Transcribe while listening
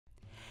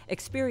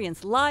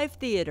Experience live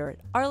theater at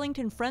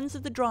Arlington Friends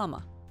of the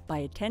Drama by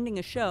attending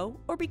a show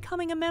or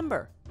becoming a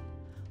member.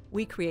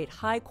 We create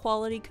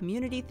high-quality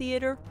community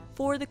theater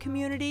for the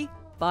community,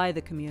 by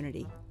the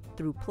community,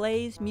 through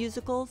plays,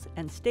 musicals,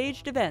 and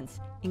staged events,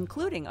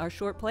 including our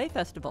Short Play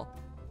Festival.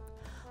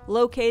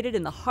 Located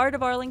in the heart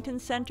of Arlington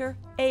Center,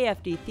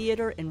 AFD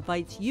Theater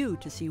invites you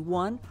to see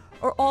one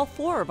or all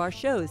 4 of our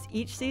shows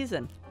each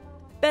season.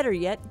 Better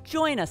yet,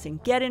 join us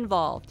and get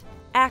involved.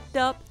 Act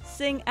up,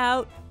 sing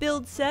out,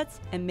 build sets,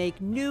 and make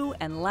new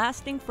and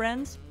lasting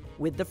friends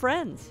with the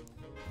friends.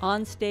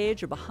 On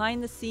stage or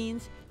behind the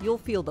scenes, you'll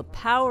feel the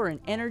power and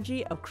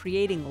energy of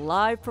creating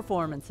live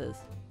performances.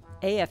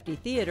 AFD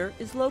Theater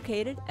is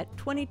located at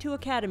 22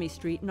 Academy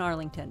Street in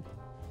Arlington.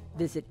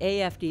 Visit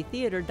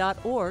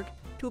afdtheater.org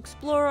to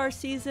explore our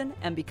season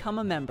and become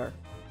a member.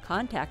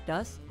 Contact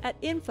us at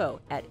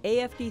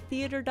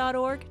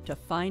info@afdtheater.org to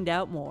find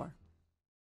out more.